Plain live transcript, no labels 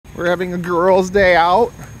We're having a girls' day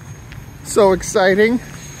out. So exciting.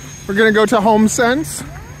 We're gonna go to HomeSense.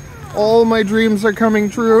 All my dreams are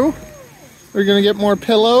coming true. We're gonna get more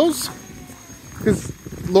pillows, because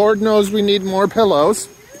Lord knows we need more pillows.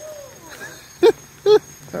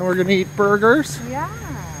 And we're gonna eat burgers. Yeah.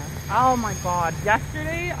 Oh my God.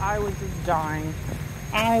 Yesterday, I was just dying.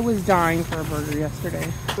 I was dying for a burger yesterday.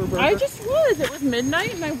 I just was. It was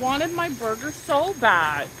midnight and I wanted my burger so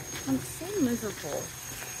bad. I'm so miserable.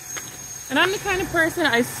 And I'm the kind of person,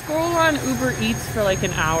 I scroll on Uber Eats for like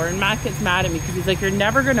an hour and Matt gets mad at me because he's like, you're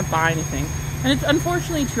never going to buy anything. And it's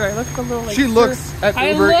unfortunately true. I look at the little like... She looks at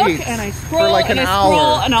Uber Eats and I scroll for like an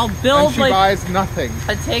hour. And I'll build and she like buys nothing.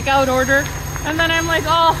 A takeout order. And then I'm like,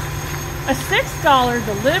 oh, a $6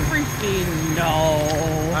 delivery fee? No.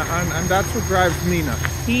 And that's what drives me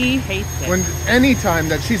nuts. He hates it. When anytime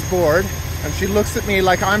that she's bored and she looks at me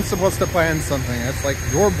like I'm supposed to plan something, it's like,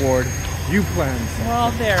 you're bored, you plan something.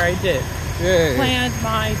 Well, there, I did. Yay. Planned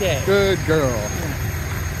my day. Good girl. Yeah.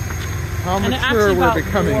 How and mature we're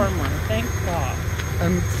becoming. Warmer, thank God.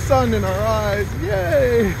 And sun in our eyes,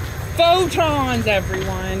 yay! Photons,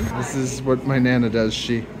 everyone. This is what my Nana does.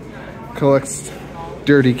 She collects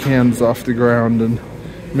dirty cans off the ground and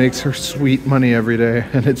makes her sweet money every day.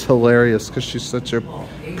 And it's hilarious because she's such a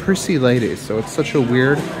prissy lady. So it's such a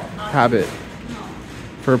weird habit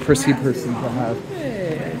for a prissy person to have.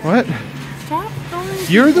 What? Stop going.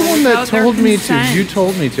 You're the one that told me to. You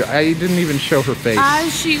told me to. I didn't even show her face.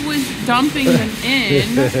 As she was dumping them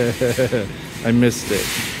in. I missed it.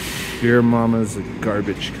 Your mama's a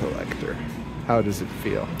garbage collector. How does it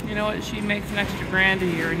feel? You know what? She makes an extra grand a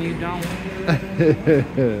year and you don't.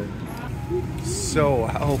 So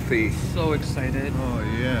healthy. So excited. Oh,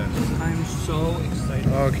 yes. I'm so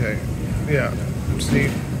excited. Okay. Yeah. See,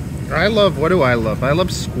 I love, what do I love? I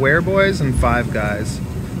love Square Boys and Five Guys.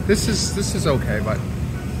 This is okay, but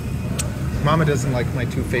Mama doesn't like my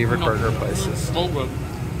two favorite burger places.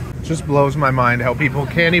 It just blows my mind how people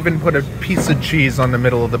can't even put a piece of cheese on the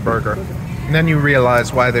middle of the burger. And then you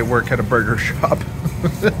realize why they work at a burger shop.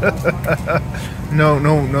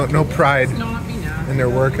 No pride in their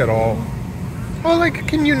work at all. Well, like,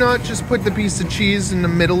 can you not just put the piece of cheese in the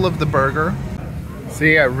middle of the burger?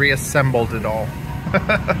 See, I reassembled it all.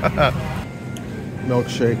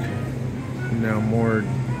 Milkshake. Now more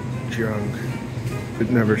junk.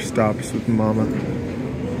 It never stops with Mama.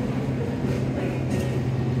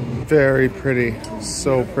 Very pretty.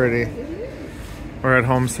 So pretty. We're at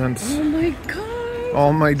HomeSense. Oh my God.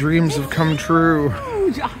 All my dreams have come true.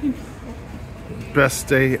 Best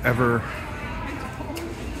day ever.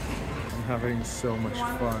 I'm having so much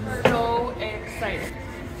fun. So excited.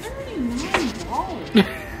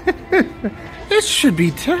 This should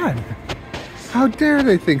be 10. How dare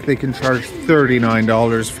they think they can charge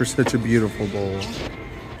 $39 for such a beautiful bowl?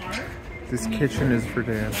 This kitchen is for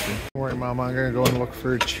dancing. Don't worry, Mama, I'm gonna go and look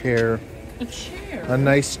for a chair. A chair? A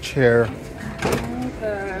nice chair.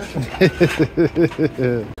 Okay.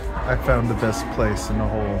 I found the best place in the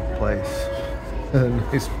whole place. A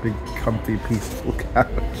nice big comfy peaceful couch.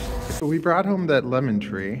 So we brought home that lemon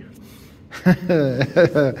tree.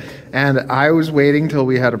 And I was waiting till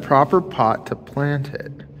we had a proper pot to plant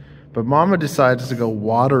it. But Mama decides to go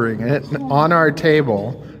watering it on our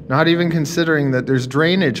table, not even considering that there's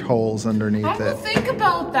drainage holes underneath I it. think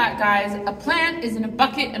about that, guys. A plant is in a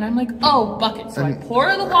bucket, and I'm like, oh, bucket. So I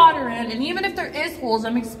pour the water in, and even if there is holes,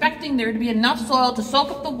 I'm expecting there to be enough soil to soak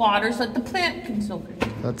up the water so that the plant can soak it.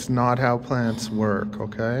 That's not how plants work,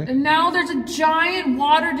 okay? And now there's a giant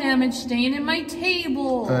water damage stain in my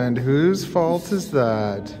table. And whose fault is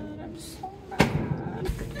that? I'm so mad. I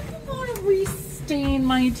don't want to re-stain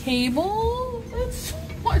my table. That's so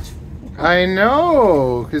much work. I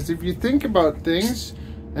know, because if you think about things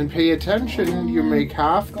and pay attention, you make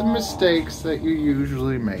half the mistakes that you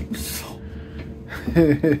usually make.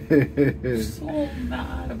 I'm so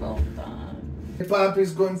mad about that.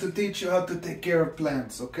 Papi's going to teach you how to take care of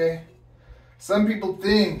plants, okay? Some people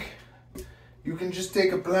think you can just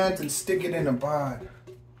take a plant and stick it in a pot.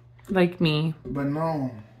 Like me. But no.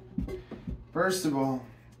 First of all,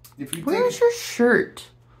 if you Where's your shirt?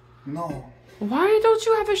 No. Why don't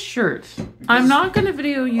you have a shirt? I'm not going to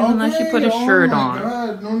video you unless you put a shirt on. Oh my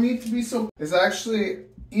God, no need to be so... It's actually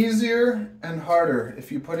easier and harder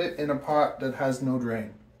if you put it in a pot that has no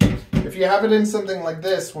drain. If you have it in something like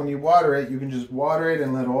this, when you water it, you can just water it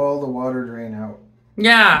and let all the water drain out.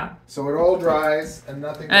 Yeah. So it all dries and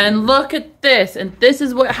nothing... And look at this, and this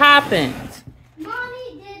is what happens.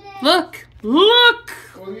 Mommy did it. Look, look.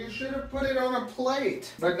 Well, you should have put it on a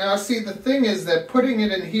plate. But now, see, the thing is that putting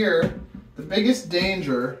it in here, the biggest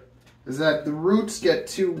danger is that the roots get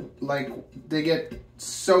too, like, they get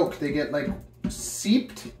soaked, they get like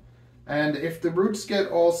seeped. And if the roots get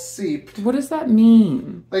all seeped... What does that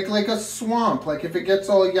mean? Like a swamp, like if it gets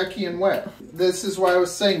all yucky and wet. This is why I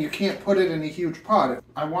was saying you can't put it in a huge pot.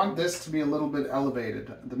 I want this to be a little bit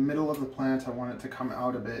elevated. The middle of the plant, I want it to come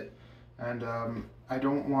out a bit. And I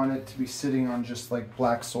don't want it to be sitting on just like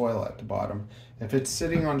black soil at the bottom. If it's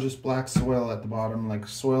sitting on just black soil at the bottom, like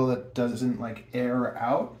soil that doesn't like air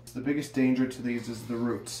out, the biggest danger to these is the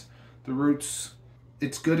roots. The roots,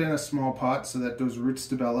 it's good in a small pot so that those roots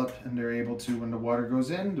develop and they're able to, when the water goes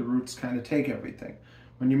in, the roots kind of take everything.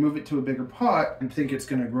 When you move it to a bigger pot and think it's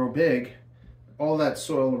going to grow big, all that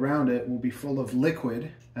soil around it will be full of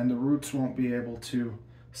liquid and the roots won't be able to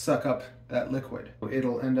suck up that liquid.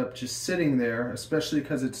 It'll end up just sitting there, especially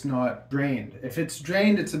because it's not drained. If it's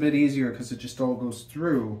drained, it's a bit easier because it just all goes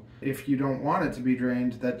through. If you don't want it to be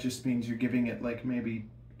drained, that just means you're giving it like maybe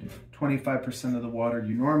 25% of the water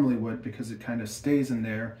you normally would, because it kind of stays in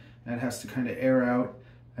there and it has to kind of air out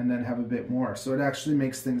and then have a bit more. So it actually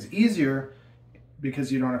makes things easier because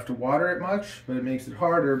you don't have to water it much, but it makes it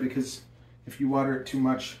harder because if you water it too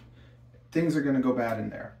much, things are going to go bad in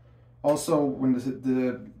there. Also, when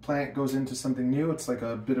the plant goes into something new, it's like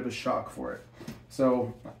a bit of a shock for it.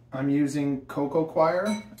 So I'm using cocoa coir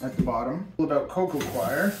at the bottom. About cocoa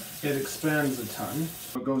coir, it expands a ton.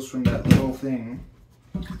 It goes from that little thing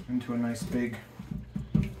into a nice big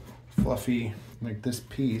fluffy, like this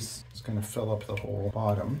piece. It's going to fill up the whole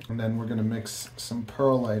bottom. And then we're going to mix some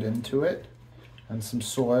perlite into it and some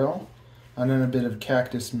soil and then a bit of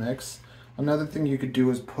cactus mix. Another thing you could do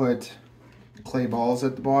is put clay balls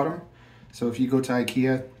at the bottom. So if you go to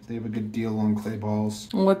IKEA, they have a good deal on clay balls.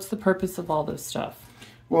 What's the purpose of all this stuff?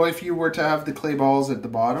 Well, if you were to have the clay balls at the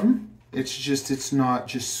bottom, it's not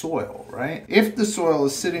just soil, right? If the soil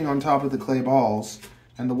is sitting on top of the clay balls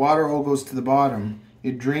and the water all goes to the bottom,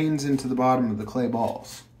 it drains into the bottom of the clay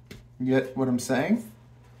balls. You get what I'm saying?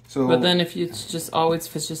 So, but then if it's just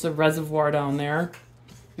a reservoir down there.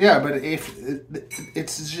 Yeah, but if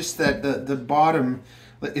it's just that the bottom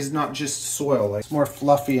is not just soil, like it's more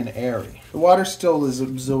fluffy and airy. The water still is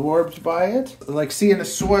absorbed by it. Like see in the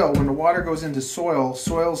soil, when the water goes into soil,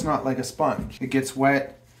 soil's not like a sponge. It gets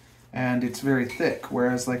wet and it's very thick.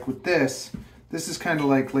 Whereas like with this is kind of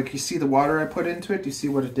like you see the water I put into it. Do you see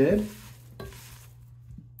what it did?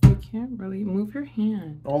 You can't really move your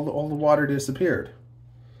hand. All the water disappeared.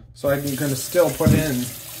 So I'm gonna still put in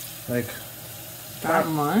like that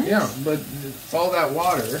much? Yeah, but all that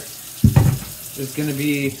water is going to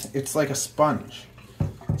be, it's like a sponge.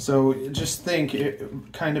 So just think,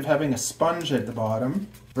 kind of having a sponge at the bottom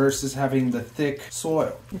versus having the thick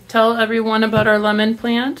soil. Tell everyone about our lemon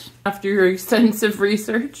plant after your extensive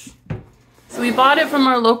research. So we bought it from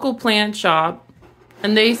our local plant shop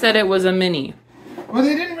and they said it was a mini. Well,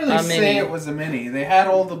 they didn't really say it was a mini. They had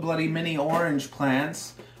all the bloody mini orange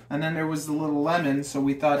plants. And then there was the little lemon, so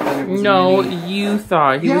we thought that it was a mini. No, you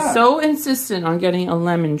thought. He was so insistent on getting a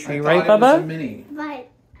lemon tree, right, Bubba? I thought it was a mini. But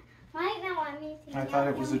right now I'm eating. I thought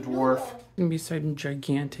it was a dwarf. It's gonna be some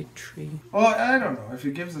gigantic tree. Well, I don't know. If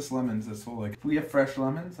it gives us lemons, this will like. If we have fresh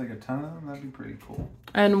lemons, like a ton of them, that'd be pretty cool.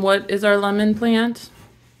 And what is our lemon plant?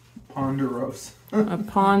 Ponderosa. A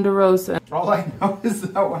ponderosa. All I know is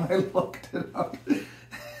that when I looked it up,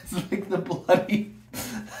 it's like the bloody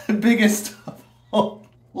biggest of all.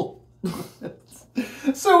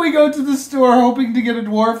 So we go to the store hoping to get a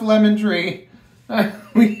dwarf lemon tree.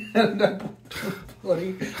 We end up with the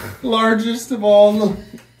bloody largest of all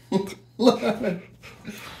the lemons.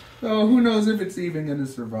 So who knows if it's even going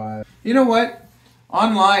to survive. You know what?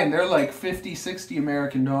 Online, they're like 50, 60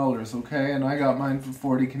 American dollars, okay? And I got mine for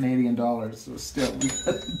 40 Canadian dollars. So still, we got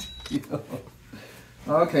a deal.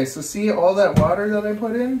 Okay, so see all that water that I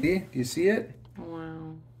put in? See? Do you see it?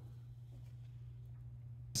 Wow.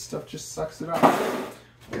 Stuff just sucks it up.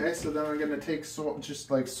 Okay, so then I'm gonna take just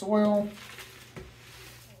like soil.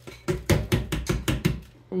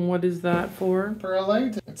 What is that for?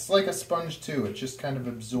 Perlite. It's like a sponge too. It just kind of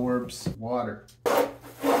absorbs water.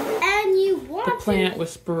 And you want the plant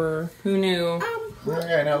whisperer. Who knew?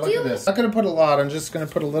 Okay, now look at this. I'm not gonna put a lot. I'm just gonna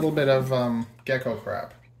put a little bit of gecko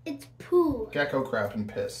crap. It's poo. Gecko crap and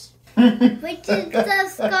piss. Which is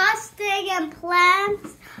disgusting, and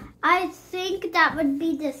plants. I think that would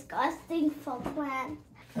be disgusting for plants.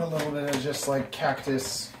 A little bit of just like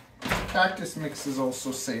cactus. Cactus mix is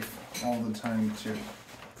also safe all the time too.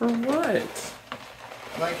 For what?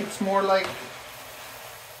 Like it's more like.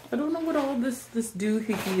 I don't know what all this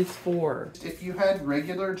doohickey is for. If you had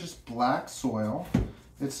regular just black soil,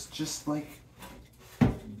 it's just like,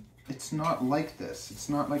 it's not like this. It's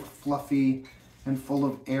not like fluffy and full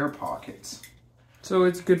of air pockets. So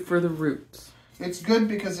it's good for the roots. It's good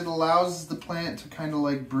because it allows the plant to kind of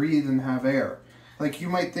like breathe and have air. Like you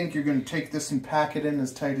might think you're going to take this and pack it in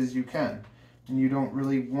as tight as you can. And you don't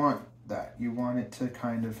really want that. You want it to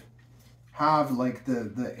kind of have like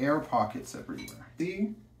the air pockets everywhere.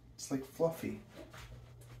 See? It's like fluffy.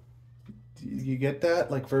 You get that?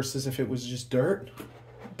 Like versus if it was just dirt?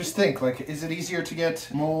 Just think, like, is it easier to get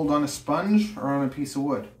mold on a sponge or on a piece of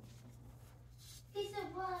wood? Piece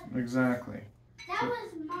of wood. Exactly. That was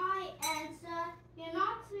my answer. You're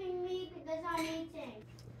not seeing me because I'm eating.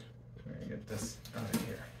 Let me get this out of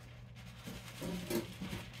here.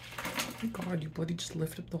 Oh my God, you bloody just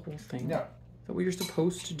lift up the whole thing. Yeah. Is that what you're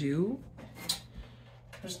supposed to do?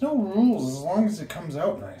 There's no rules as long as it comes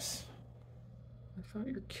out nice. I thought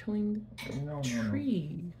you were killing the No.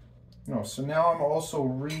 tree. No, so now I'm also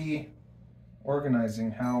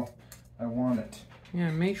reorganizing how I want it. Yeah,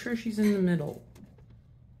 make sure she's in the middle.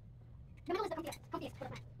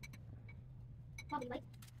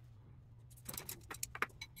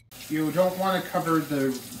 You don't want to cover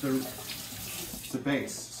the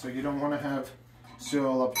base, so you don't want to have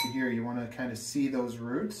soil up to here. You want to kind of see those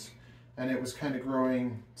roots, and it was kind of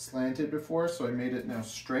growing slanted before, so I made it now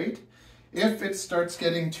straight. If it starts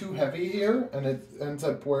getting too heavy here and it ends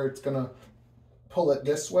up where it's gonna pull it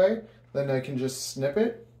this way, then I can just snip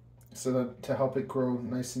it so that to help it grow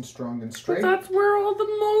nice and strong and straight. But that's where all the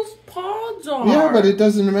most pods are. Yeah, but it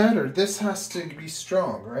doesn't matter. This has to be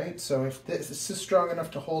strong, right? So if this is strong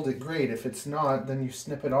enough to hold it, great. If it's not, then you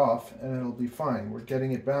snip it off and it'll be fine. We're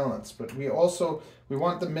getting it balanced. But we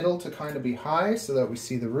want the middle to kind of be high so that we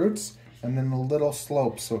see the roots, and then the little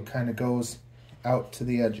slope so it kind of goes out to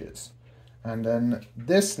the edges. And then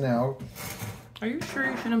this now... Are you sure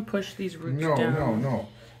you shouldn't push these roots No, down? no.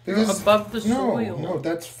 Because above the soil. No,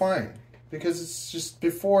 that's fine. Because it's just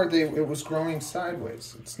before it was growing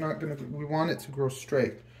sideways. It's not gonna. We want it to grow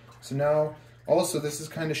straight. So now, also this is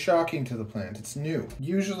kind of shocking to the plant. It's new.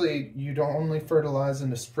 Usually you don't only fertilize in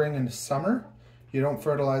the spring and the summer. You don't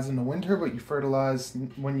fertilize in the winter, but you fertilize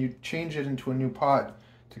when you change it into a new pot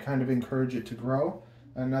to kind of encourage it to grow.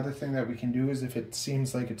 Another thing that we can do is if it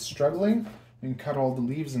seems like it's struggling, we can cut all the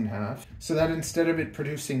leaves in half so that instead of it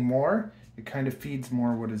producing more, it kind of feeds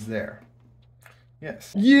more what is there.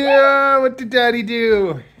 Yes. Yeah, what did Daddy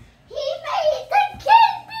do? He made the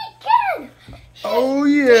kid begin. Oh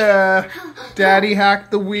yeah. Daddy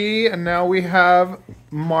hacked the Wii and now we have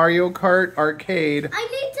Mario Kart Arcade I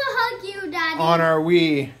need to hug you, Daddy. on our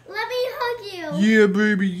Wii. Let me hug you. Yeah,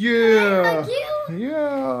 baby, yeah. Can I hug you?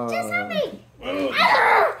 Yeah. Just hug me.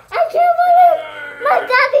 I can't believe my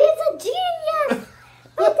daddy is a genius.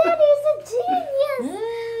 My daddy is a genius.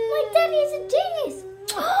 My daddy is a genius.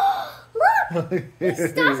 Look, he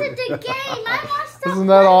started the game. I want to start Isn't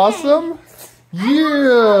that playing. awesome?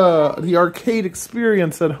 Yeah, the arcade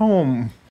experience at home.